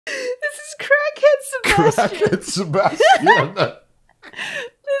Crackhead Sebastian. Crackhead Sebastian.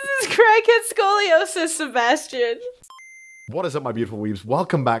 This is Crackhead Scoliosis Sebastian. What is up, my beautiful weebs?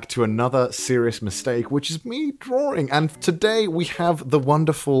 Welcome back to another serious mistake, which is me drawing. And today we have the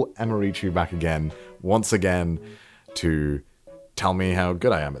wonderful Emirichu back again, once again, to tell me how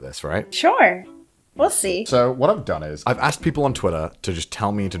good I am at this, right? Sure. We'll see. So what I've done is I've asked people on Twitter to just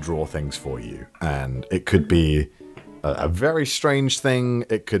tell me to draw things for you. And it could be a very strange thing.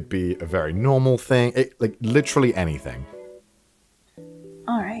 It could be a very normal thing. Like literally anything.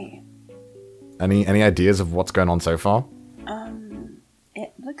 All right. Any ideas of what's going on so far?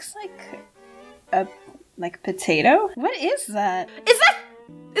 It looks like a potato. What is that? Is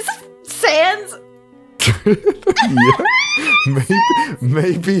that Sans? Yeah,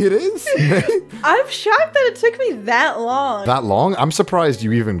 maybe it is. I'm shocked that it took me that long. That long? I'm surprised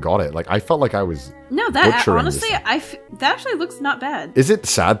you even got it. Like, I felt like I was honestly, that actually looks not bad. Is it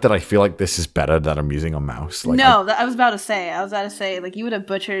sad that I feel like this is better that I'm using a mouse? Like, no, I was about to say, like, you would have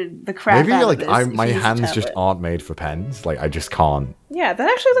butchered the crap maybe, out like, of this. my hands just aren't made for pens. Like, I just can't. Yeah, that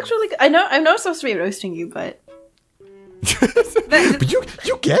actually looks really good. I know I'm supposed to be roasting you, but... But you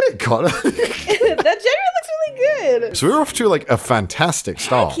get it, Connor. That genuinely looks really good. So we're off to like a fantastic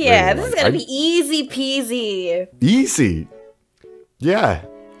start. Heck yeah, really. this is gonna be easy peasy. Easy. Yeah.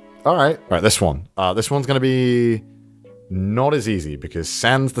 All right. This one. This one's gonna be not as easy because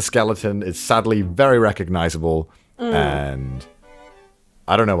Sans the skeleton is sadly very recognizable, and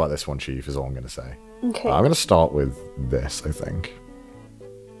I don't know about this one, Chief. Is all I'm gonna say. Okay. I'm gonna start with this, I think.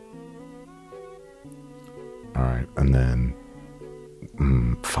 Alright, and then...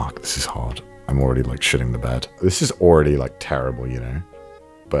 fuck, this is hard. I'm already, like, shitting the bed. This is already, like, terrible, you know?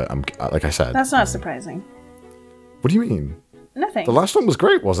 But, like I said... That's not surprising. What do you mean? Nothing. The last one was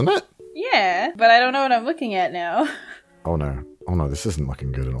great, wasn't it? Yeah, but I don't know what I'm looking at now. Oh, no. Oh, no, this isn't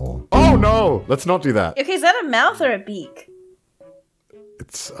looking good at all. Oh, no! Let's not do that. Okay, is that a mouth or a beak?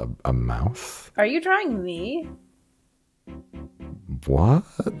 It's a mouth? Are you drawing me? What?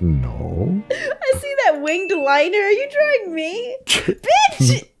 No. I see that winged liner. Are you drawing me?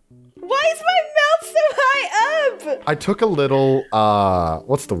 Bitch! Why is my mouth so high up? I took a little,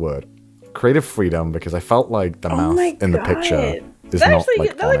 what's the word? Creative freedom, because I felt like the mouth in the picture is not,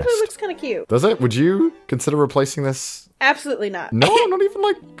 like, that actually looks kind of cute. Does it? Would you consider replacing this? Absolutely not. No, not even,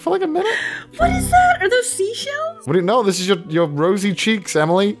 like, for, like, a minute? What is that? Are those seashells? What do you know? This is your rosy cheeks,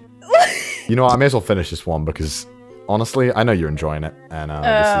 Emily. You know what? I may as well finish this one, because... honestly, I know you're enjoying it, and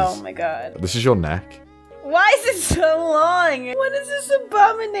my god. This is your neck. Why is it so long? What is this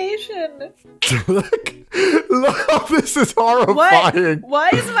abomination? Look, this is horrifying.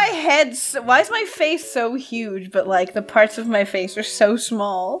 Why is why is my face so huge, but like the parts of my face are so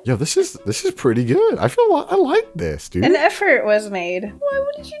small? Yo, this is pretty good. I like this, dude. An effort was made.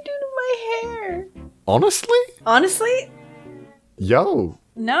 What did you do to my hair? Honestly? Honestly? Yo.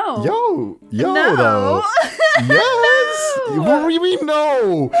 No. Yo, no. Though. Yes. No. What do you mean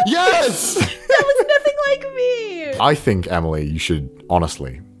no? Yes. That was nothing like me. I think, Emily, you should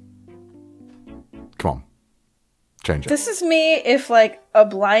honestly. Come on. Change it. This is me if like a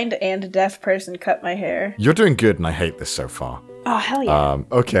blind and deaf person cut my hair. You're doing good and I hate this so far. Oh hell yeah.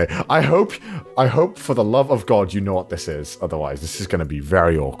 Okay. I hope for the love of God you know what this is. Otherwise this is gonna be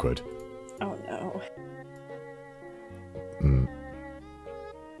very awkward. Oh no.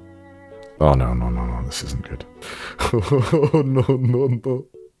 Oh, no, this isn't good. Oh, no.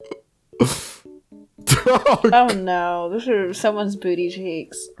 Oh, no, those are someone's booty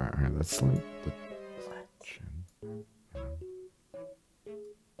cheeks. Alright, that's like the chin.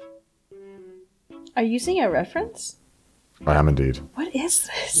 Are you seeing a reference? I am indeed. What is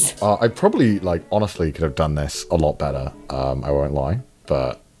this? I probably, like, honestly could have done this a lot better. I won't lie,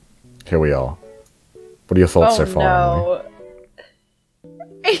 but here we are. What are your thoughts so far, no. Emily?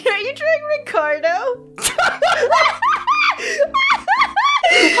 Are you drawing Ricardo?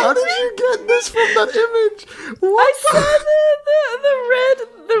 How did you get this from that image? What? I saw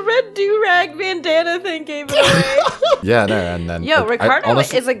the red do-rag bandana thing gave it away. Yeah, no, and then yo, Ricardo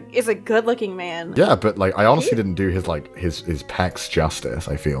honestly, is a good-looking man. Yeah, but like I honestly didn't do his pecs justice.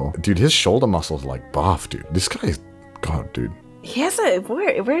 I feel, dude, his shoulder muscles are like buff, dude. This guy's God, dude. He has a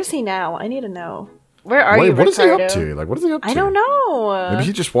where is he now? I need to know. Where are you, what is he Ricardo? up to? Like, what is he up to? I don't know. Maybe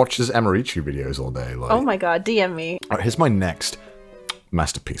he just watches Emirichu videos all day. Like, oh my god, DM me. All right, here's my next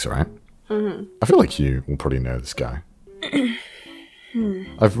masterpiece, all right? I feel like you will probably know this guy.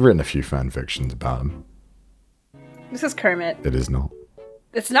 I've written a few fan fictions about him. This is Kermit. It is not.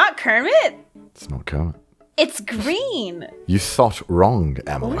 It's not Kermit? It's not Kermit. It's green. You thought wrong,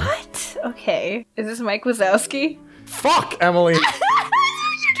 Emily. What? Okay. Is this Mike Wazowski? Fuck, Emily!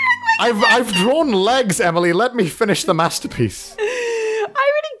 I've drawn legs, Emily. Let me finish the masterpiece. I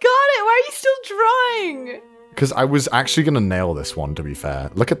already got it. Why are you still drawing? Because I was actually gonna nail this one. To be fair,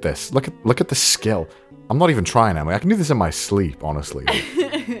 look at this. Look at the skill. I'm not even trying, Emily. I can do this in my sleep, honestly.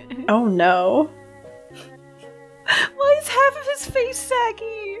 Oh no. Why is half of his face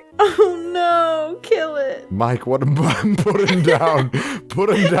saggy? Oh no, kill it. Mike, what? Put him down.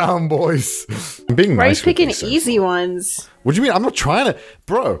 Put him down, boys. I'm being Why are you nice. picking easy ones? What do you mean? I'm not trying to,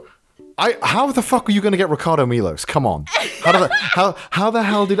 bro. How the fuck were you gonna get Ricardo Milos? Come on. How the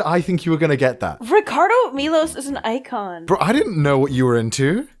hell did I think you were gonna get that? Ricardo Milos is an icon. Bro, I didn't know what you were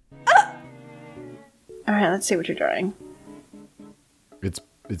into. All right, let's see what you're drawing. It's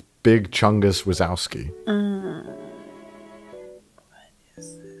Big Chungus Wazowski. What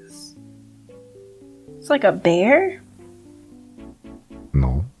is this? It's like a bear?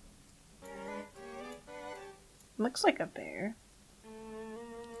 No. Looks like a bear.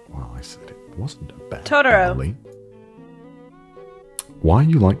 Well, I said it wasn't a bear. Totoro. Emily. Why are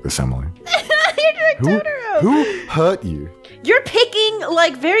you like this, Emily? You're doing Totoro. Who hurt you? You're picking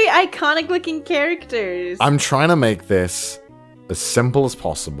like very iconic looking characters. I'm trying to make this as simple as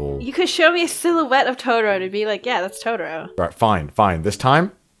possible. You could show me a silhouette of Totoro to be like, yeah, that's Totoro. Right, fine. This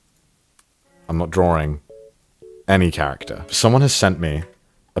time, I'm not drawing any character. Someone has sent me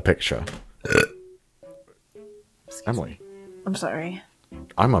a picture. Emily. I'm sorry.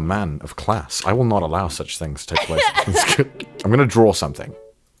 I'm a man of class. I will not allow such things to take place. I'm going to draw something.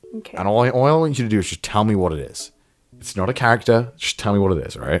 Okay. And all I want you to do is just tell me what it is. It's not a character. Just tell me what it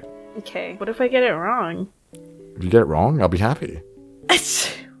is, all right? Okay. What if I get it wrong? If you get it wrong, I'll be happy.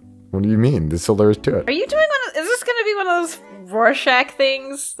 What do you mean? That's all there is to it. Are you doing one of, is this going to be one of those Rorschach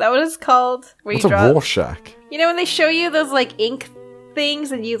things? Is that what it's called? Where What's you draw, a Rorschach? You know when they show you those like ink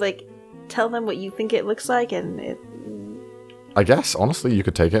things and you like tell them what you think it looks like and it... I guess, honestly, you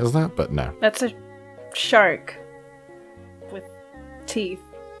could take it as that, but no. That's a shark with teeth.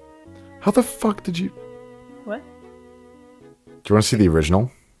 How the fuck did you... What? Do you want to see the original?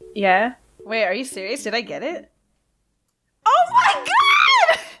 Yeah. Wait, are you serious? Did I get it? Oh my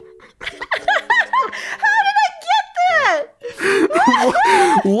god! How did I get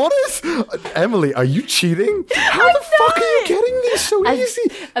that? What is... Emily, are you cheating? How the fuck are you getting these so easy?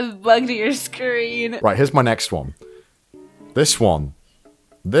 I've bugged your screen. Right, here's my next one. This one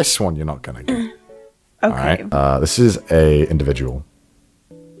you're not gonna get. Okay. Alright, this is a individual.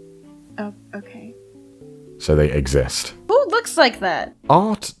 Oh, okay. So they exist. Who looks like that?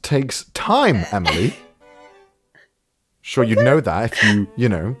 Art takes time, Emily. Sure, you'd know that if you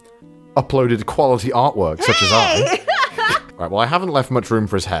know, uploaded quality artwork such as I. Right, well, I haven't left much room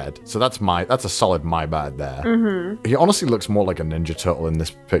for his head, so that's a solid my bad there. Mm-hmm. He honestly looks more like a Ninja Turtle in this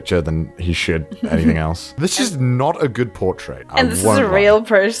picture than he should anything else. This is not a good portrait. And this is a real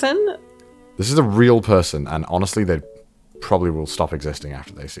person? This is a real person, and honestly, they probably will stop existing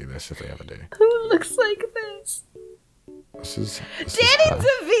after they see this, if they ever do. Who looks like this? This Danny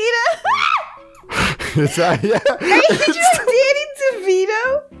DeVito! Is that, yeah? Are you Danny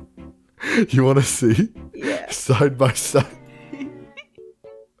DeVito? You want to see? Yeah. Side by side.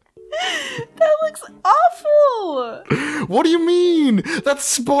 That looks awful! What do you mean? That's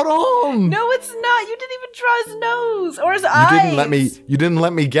spot on! No, it's not. You didn't even draw his nose or his eyes. You didn't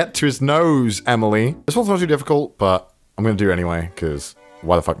let me get to his nose, Emily. This one's not too difficult, but I'm gonna do it anyway, because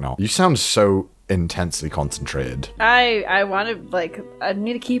why the fuck not? You sound so intensely concentrated. I want to, like, I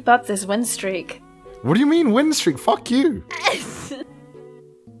need to keep up this win streak. What do you mean win streak? Fuck you.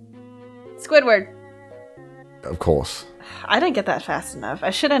 Squidward. Of course. I didn't get that fast enough. I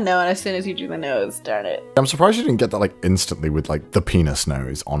should have known as soon as you drew the nose, darn it. I'm surprised you didn't get that, like, instantly with, like, the penis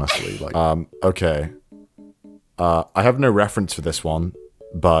nose, honestly. Like, okay. I have no reference for this one,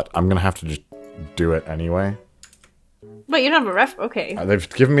 but I'm gonna have to just do it anyway. Wait, you don't have a ref? Okay. They've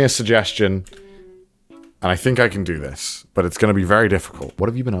given me a suggestion, and I think I can do this, but it's gonna be very difficult. What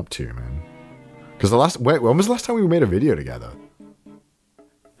have you been up to, man? Because when was the last time we made a video together?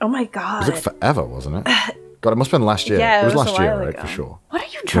 Oh my god. It was like forever, wasn't it? God, it must have been last year. Yeah, it was last year, ago. right? For sure. What are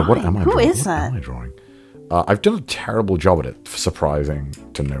you drawing? Yeah, what am I Who drawing? is that? What am I drawing? I've done a terrible job at it, surprising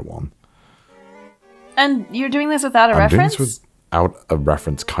to no one. And you're doing this without a reference? Doing this without a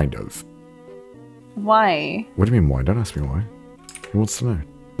reference, kind of. Why? What do you mean why? Don't ask me why. Who wants to know?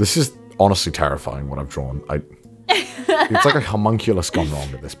 This is honestly terrifying, what I've drawn. It's like a homunculus gone wrong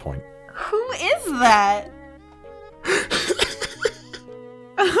at this point. Who is that? Who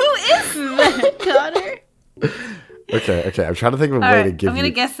is that, Connor? Okay, I'm trying to think of a way to give I'm gonna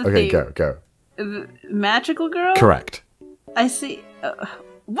guess the Okay, theme. go. The magical girl? Correct. I see.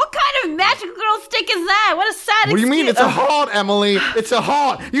 What kind of magical girl stick is that? What a sad What do you mean? It's a heart, Emily. It's a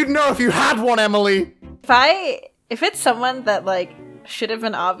heart. You'd know if you had one, Emily. If it's someone that, like, should have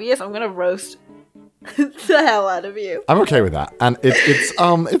been obvious, I'm gonna roast the hell out of you. I'm okay with that. And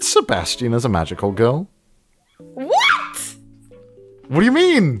it's Sebastian as a magical girl. What? What do you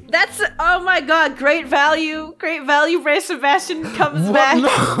mean? That's, oh my god, great value. Great value where Sebastian comes back.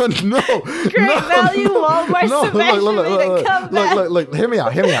 No. Great value Walmart Sebastian made a comeback. Look, hear me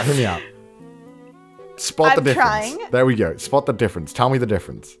out. Spot the difference. Trying. There we go. Spot the difference. Tell me the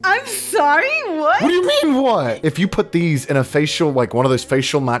difference. I'm sorry, what? What do you mean, what? If you put these in a facial, like one of those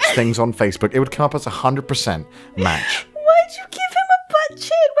facial match things on Facebook, it would come up as 100% match. Why'd you give him a butt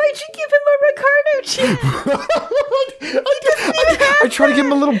chin? Why'd you give him a Ricardo chin? I try to give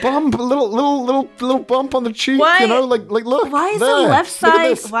him a little bump, a little bump on the cheek, you know, like look. Why is there. the left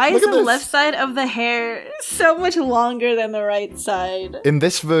side? Why is the this. left side of the hair so much longer than the right side? In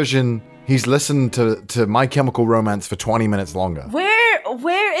this version, he's listened to My Chemical Romance for 20 minutes longer.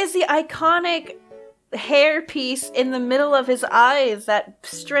 Where is the iconic hair piece in the middle of his eyes? That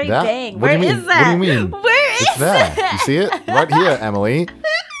straight bang. Where is that? What do you mean? Where is that? You see it? Right here, Emily.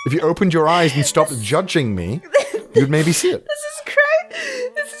 If you opened your eyes and stopped judging me, you'd maybe see it. This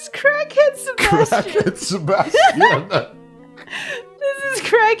is crackhead Sebastian. Crackhead Sebastian. This is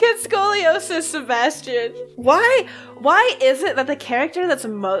crackhead scoliosis Sebastian. Why is it that the character that's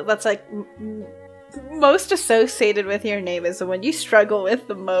most associated with your name is the one you struggle with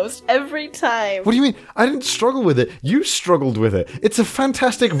the most every time? What do you mean? I didn't struggle with it. You struggled with it. It's a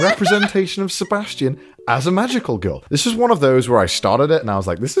fantastic representation of Sebastian as a magical girl. This is one of those where I started it and I was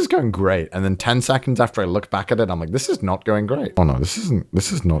like, this is going great. And then 10 seconds after I look back at it, I'm like, this is not going great. Oh no, this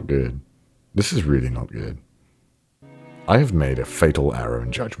is not good. This is really not good. I have made a fatal error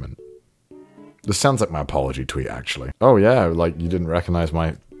in judgment. This sounds like my apology tweet, actually. Oh yeah, like you didn't recognize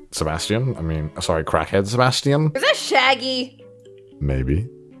my Sebastian? I mean, sorry, crackhead Sebastian? Is that Shaggy? Maybe.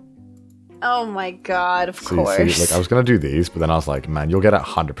 Oh my god, of course. See, like I was gonna do these, but then I was like, man, you'll get it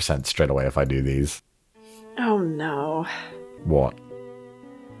 100% straight away if I do these. Oh no. What?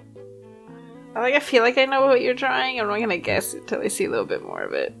 I feel like I know what you're drawing. I'm not gonna guess until I see a little bit more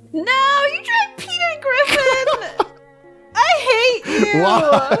of it. No, you drew Peter Griffin! I hate you!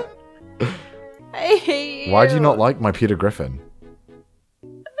 What? I hate you. Why do you not like my Peter Griffin?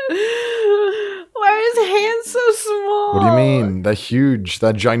 Why are his hands so small? What do you mean? They're huge.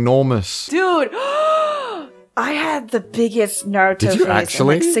 They're ginormous. Dude, I had the biggest Naruto Did you face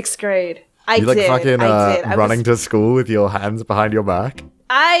actually? in 6th grade. I you like did. fucking I did. running to school with your hands behind your back?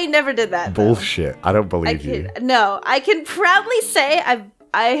 I never did that. Bullshit. I don't believe you. No, I can proudly say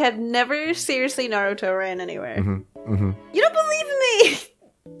I have never seriously Naruto ran anywhere. You don't believe me?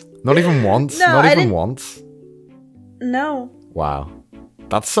 Not even once? No, Not even once? No. Wow.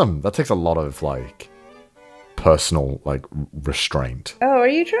 That takes a lot of, like, personal, like, restraint. Oh, are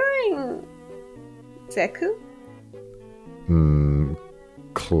you drawing Zeku?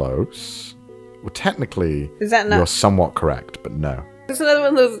 Close. Well, technically, Is that not? you're somewhat correct, but no. It's another one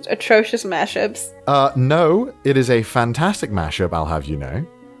of those atrocious mashups. No, it is a fantastic mashup, I'll have you know.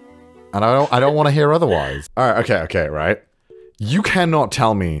 And I don't want to hear otherwise. Alright, okay, right? You cannot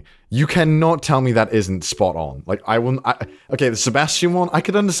tell me that isn't spot on. Like, okay, the Sebastian one, I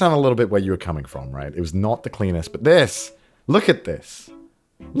could understand a little bit where you were coming from, right? It was not the cleanest, but look at this.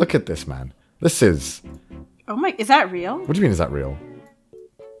 Look at this, man. This is... Oh my, is that real? What do you mean, is that real?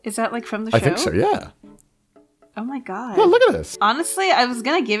 Is that, like, from the show? I think so, yeah. Oh my god. Yeah, look at this. Honestly, I was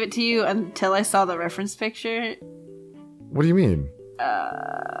gonna give it to you until I saw the reference picture. What do you mean?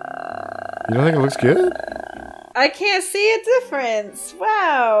 You don't think it looks good? I can't see a difference.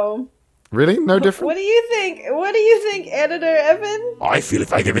 Wow. Really? No difference? What do you think? What do you think, Editor Evan? I feel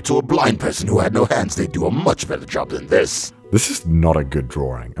if I give it to a blind person who had no hands, they'd do a much better job than this. This is not a good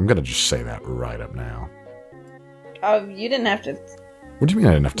drawing. I'm gonna just say that right up now. Oh, you didn't have to. What do you mean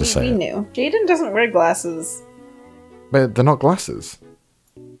I didn't have to say it? We knew. Jaden doesn't wear glasses. But they're not glasses.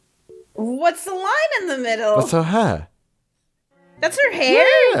 What's the line in the middle? That's her hair. That's her hair?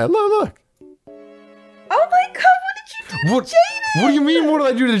 Yeah, look. Oh my god, what did you do to Jaden? What do you mean, what did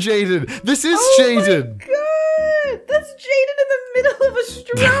I do to Jaden? This is Jaden! Oh my god! That's Jaden in the middle of a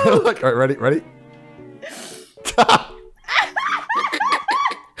stroke! Look, alright, ready?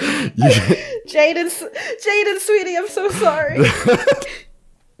 Jaden, sweetie, I'm so sorry.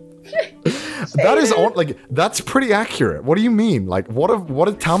 That is on, like, that's pretty accurate. What do you mean? Like,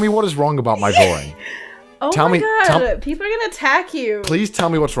 tell me what is wrong about my drawing. Oh tell my me, god, people are gonna attack you. Please tell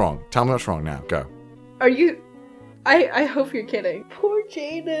me what's wrong. Tell me what's wrong now. Go. Are you I hope you're kidding. Poor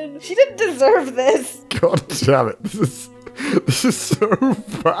Jaden. She didn't deserve this. God damn it. This is so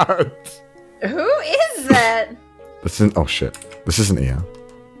bad. Who is that? This isn't. Oh shit. This isn't Ia.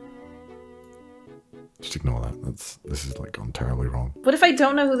 Just ignore that. This is like gone terribly wrong. What if I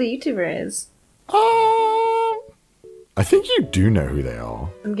don't know who the YouTuber is? I think you do know who they are.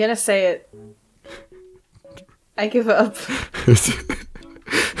 I'm gonna say it. I give up. Who is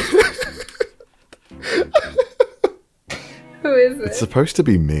it? It's supposed to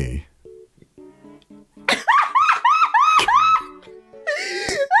be me.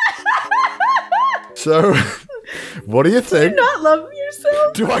 So, what do you think? Do you not love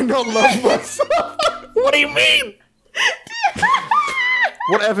yourself? Do I not love myself? What do you mean?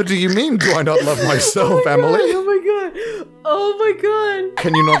 Whatever do you mean, do I not love myself, Emily? Oh my god. Oh my god.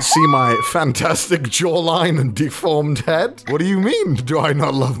 Can you not see my fantastic jawline and deformed head? What do you mean, do I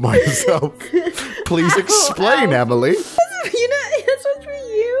not love myself? Please explain, Emily. You know, that's what's for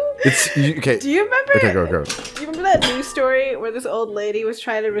you. Okay. Do you remember? Okay, go. Do you remember that news story where this old lady was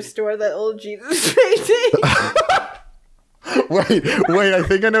trying to restore that old Jesus painting? Wait, I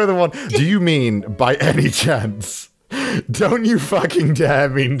think I know the one. Do you mean, by any chance, don't you fucking dare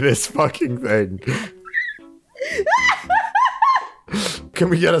mean this fucking thing? Can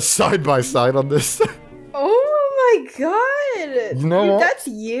we get a side-by-side on this? Oh my god. You know what? That's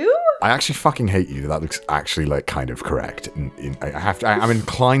you? I actually fucking hate you. That looks actually like kind of correct. I'm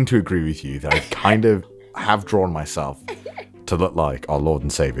inclined to agree with you that I kind of have drawn myself to look like our Lord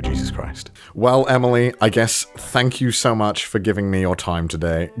and Savior Jesus Christ. Well, Emily, I guess thank you so much for giving me your time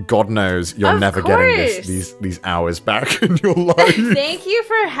today. God knows you're never getting these hours back in your life. Thank you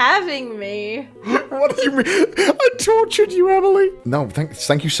for having me. What do you mean? I tortured you, Emily. No,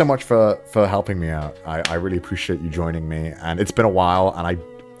 thank you so much for helping me out. I really appreciate you joining me, and it's been a while, and I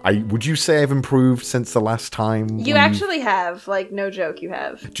would you say I've improved since the last time? You actually have, like, no joke, you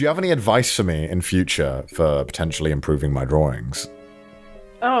have. Do you have any advice for me in future for potentially improving my drawings?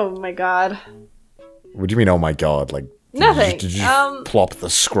 Oh my god. What do you mean, oh my god? Like, nothing. Did you plop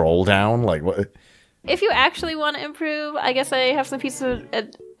the scroll down? Like, what? If you actually want to improve, I guess I have some pieces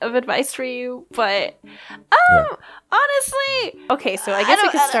of advice for you, but honestly, okay, so I guess we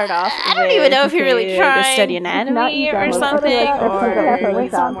could start off. I don't even know if you're really trying to study anatomy or something, or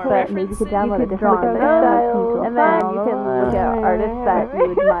need some more references. You could download a different style, and then you can look at artists that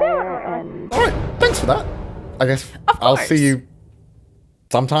you admire. And all right, thanks for that. I guess I'll see you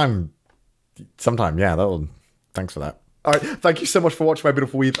sometime. Yeah, that'll. Thanks for that. All right, thank you so much for watching my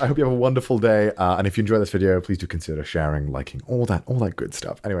beautiful weeb. I hope you have a wonderful day. And if you enjoy this video, please do consider sharing, liking, all that good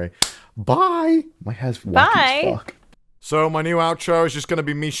stuff. Anyway, bye. My hair's wacky as fuck. So my new outro is just gonna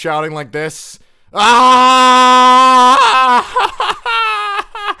be me shouting like this. Ah!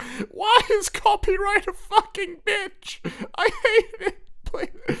 Why is copyright a fucking bitch? I hate it.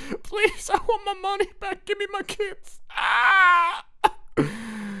 Please, I want my money back. Give me my kids. Ah!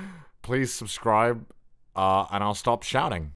 Please subscribe. And I'll stop shouting.